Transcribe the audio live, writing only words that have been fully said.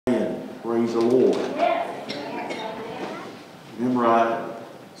praise the Lord. Remember I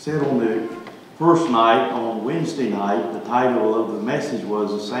said on the first night, on Wednesday night, the title of the message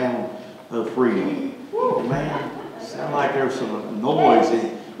was The Sound of Freedom. Man, sound like there's some noise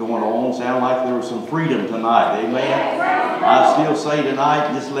going on. Sound like there was some freedom tonight. Amen. I still say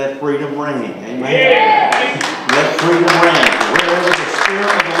tonight, just let freedom ring. Amen. Let freedom ring. Wherever the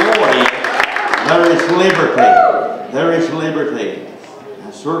Spirit of the Lord is, there is liberty. There is liberty.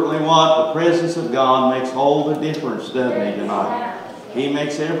 And certainly what? The presence of God makes all the difference, doesn't He, tonight? He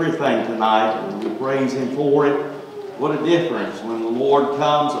makes everything tonight, and we praise Him for it. What a difference when the Lord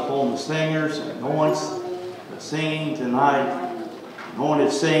comes upon the singers and anoints the singing tonight,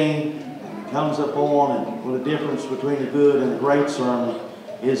 anointed singing, and He comes upon, and what a difference between a good and a great sermon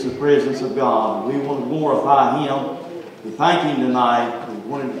is the presence of God. We want to glorify Him. We thank Him tonight. We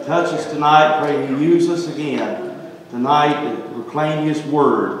want Him to touch us tonight. Pray He use us again tonight to proclaim His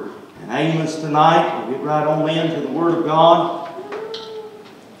Word. And Amos tonight, we'll get right on into the Word of God.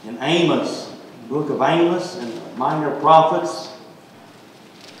 In Amos, the book of Amos and minor prophets,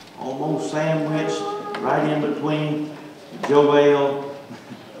 almost sandwiched right in between Joel.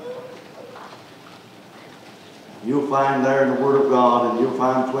 You'll find there in the Word of God, and you'll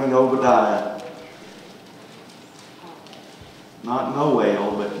find between Obadiah. Not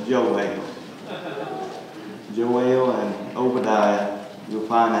Noel, but Joel. Joel and Obadiah, you'll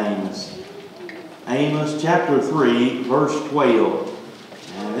find Amos. Amos chapter 3, verse 12.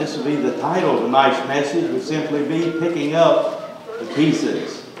 And this will be the title of tonight's message, would simply be Picking Up the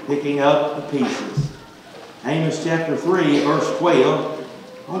Pieces. Picking Up the Pieces. Amos chapter 3, verse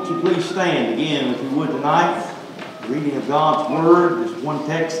 12. Won't you please stand again, if you would, tonight. Reading of God's Word. There's one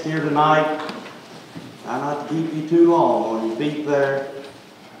text here tonight. Try not to keep you too long on your feet there.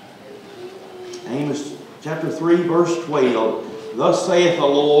 Amos chapter 3, verse 12. Thus saith the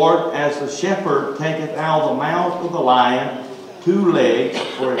Lord, as the shepherd taketh out of the mouth of the lion 2 legs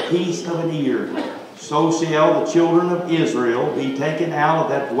for a piece of an ear, so shall the children of Israel be taken out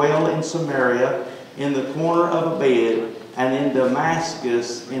that dwell in Samaria, in the corner of a bed, and in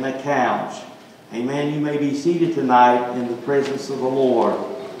Damascus in a couch. Amen. You may be seated tonight in the presence of the Lord.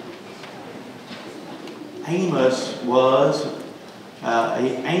 Amos was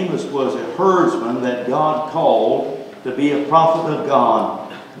a herdsman that God called to be a prophet of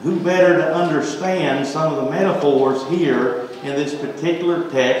God. Who better to understand some of the metaphors here in this particular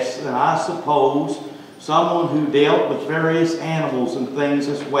text than, I suppose, someone who dealt with various animals and things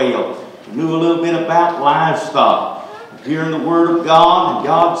as well. Knew a little bit about livestock. Here in the Word of God, and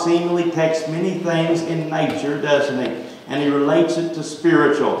God seemingly takes many things in nature, doesn't He? And He relates it to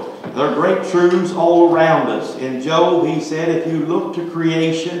spiritual. There are great truths all around us. In Job, he said, if you look to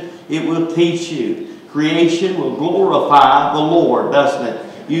creation, it will teach you. Creation will glorify the Lord, doesn't it?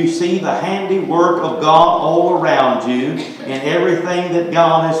 You see the handiwork of God all around you and everything that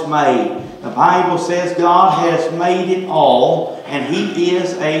God has made. The Bible says God has made it all, and He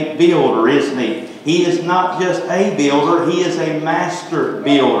is a builder, isn't He? He is not just a builder, He is a master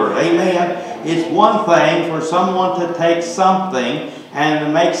builder. Amen. It's one thing for someone to take something and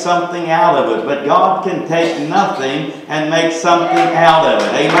to make something out of it, but God can take nothing and make something out of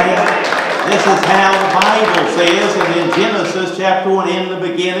it. Amen. This is how the Bible says, and in Genesis chapter 1, in the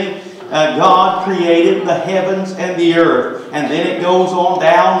beginning, God created the heavens and the earth. And then it goes on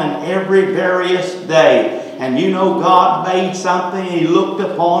down in every various day. And you know God made something, He looked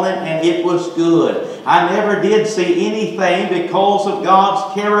upon it, and it was good. I never did see anything because of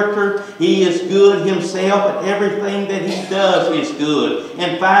God's character. He is good Himself, and everything that He does is good.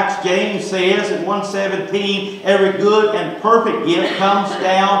 In fact, James says in 1:17, every good and perfect gift comes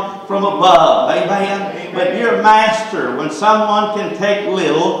down from above. Amen? But dear Master, when someone can take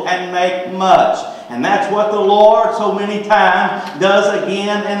little and make much, and that's what the Lord so many times does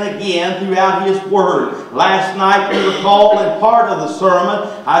again and again throughout His Word. Last night, we recall in part of the sermon,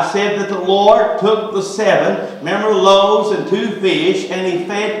 I said that the Lord took the 7, remember, loaves and 2 fish, and He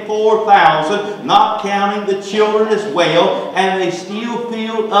fed 4,000, not counting the children as well, and they still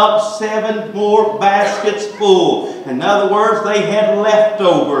filled up 7 more baskets full. In other words, they had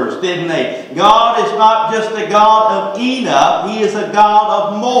leftovers, didn't they? God is not just a God of enough, He is a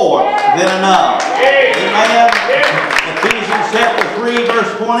God of more than enough. Amen. Ephesians chapter 3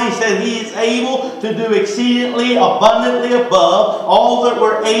 verse 20 said He is able to do exceedingly abundantly above all that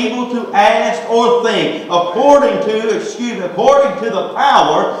we're able to ask or think, according to the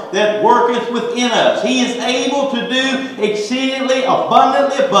power that worketh within us. He is able to do exceedingly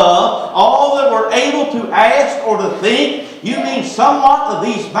abundantly above all that we're able to ask or to think. You mean somewhat of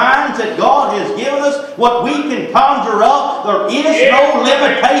these minds that God has given us, what we can conjure up? There is no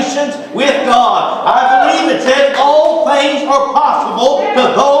limitations with more possible to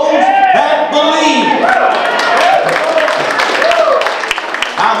those that believe.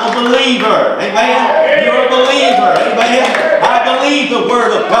 I'm a believer. Amen. You're a believer. Amen. I believe the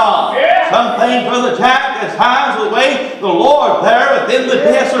Word of God. Some things, Brother Jack, as high as the way the Lord there within the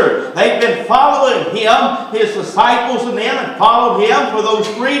desert. They've been following Him, His disciples and them, and followed Him for those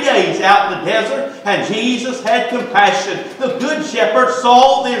 3 days out in the desert. And Jesus had compassion. The Good Shepherd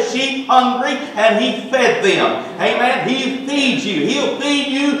saw their sheep hungry, and He fed them. Amen. He feeds you. He'll feed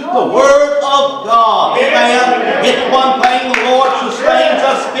you the Word of God. Amen. It's one thing the Lord sustains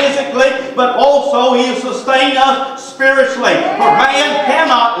us physically, but also He'll sustain us spiritually. For man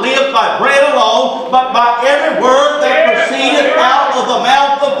cannot live by bread alone, but by every word that proceedeth out of the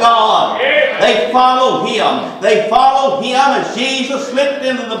mouth of God. They follow Him. They followed Him as Jesus slipped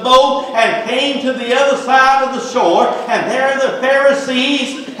into the boat and came to the other side of the shore. And there the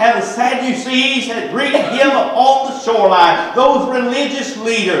Pharisees and the Sadducees had greeted Him upon the shoreline. Those religious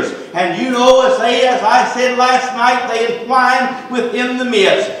leaders. And you know, as I said last night, they entwined within the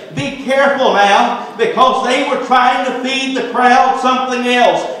midst. Be careful now, because they were trying to feed the crowd something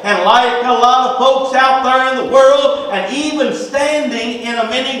else. And like a lot of folks out there in the world, and even standing in a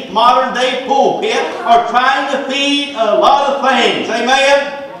many modern day pulpit, are trying to feed a lot of things.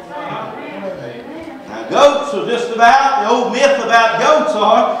 Amen? Now, goats are just about, the old myth about goats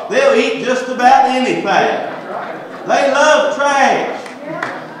are, they'll eat just about anything. They love trash.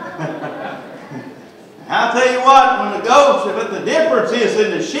 I'll tell you what, when the goats, but the difference is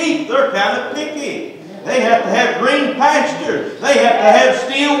in the sheep, they're kind of picky. They have to have green pasture. They have to have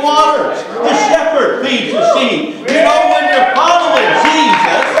still waters. The shepherd feeds the sheep. You know, when you're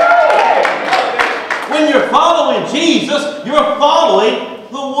following Jesus, you're following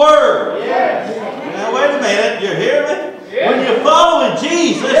the Word. Now, wait a minute, you hear me? When you're following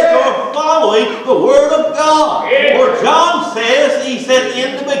Jesus, you're following the Word of God. For John says, he said,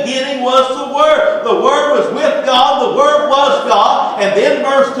 in the beginning was the Word. The Word was with God. The Word was God. And then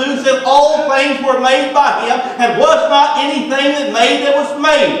verse 2 says, all things were made by Him, and was not anything that was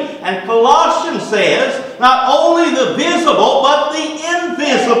made. And Colossians says, not only the visible, but the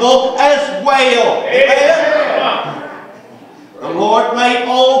invisible as well. Amen. The Lord made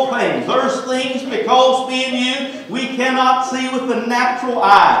all things. There's things, because me and you, we cannot see with the natural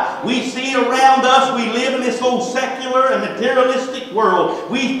eye. We see around us, we live in this old secular and materialistic world.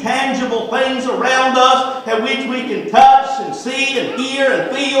 We tangible things around us in which we can touch and see and hear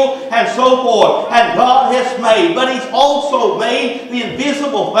and feel and so forth. And God has made. But He's also made the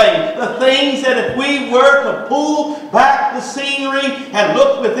invisible things. The things that if we were to pull back the scenery and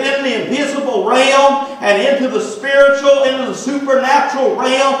look within the invisible realm and into the spiritual, into the supernatural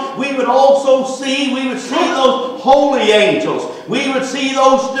realm, we would also see, we would see those holy angels. We would see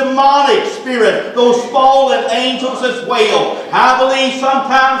those demonic spirits, those fallen angels as well. I believe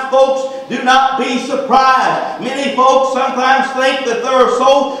sometimes folks do not be surprised. Many folks sometimes think that they are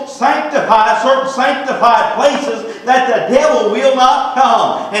so sanctified, certain sanctified places, that the devil will not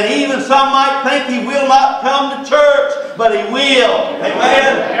come. And even some might think he will not come to church, but he will.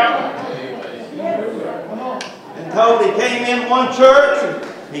 Amen. Told he came in one church,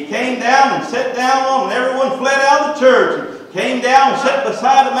 and he came down and sat down on, and everyone fled out of the church, and came down and sat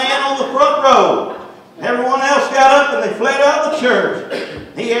beside a man on the front row. Everyone else got up and they fled out of the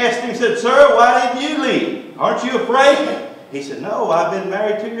church. He asked him, he said, sir, why didn't you leave? Aren't you afraid? He said, no, I've been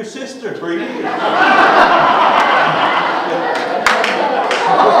married to your sister for years. The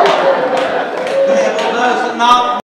devil does not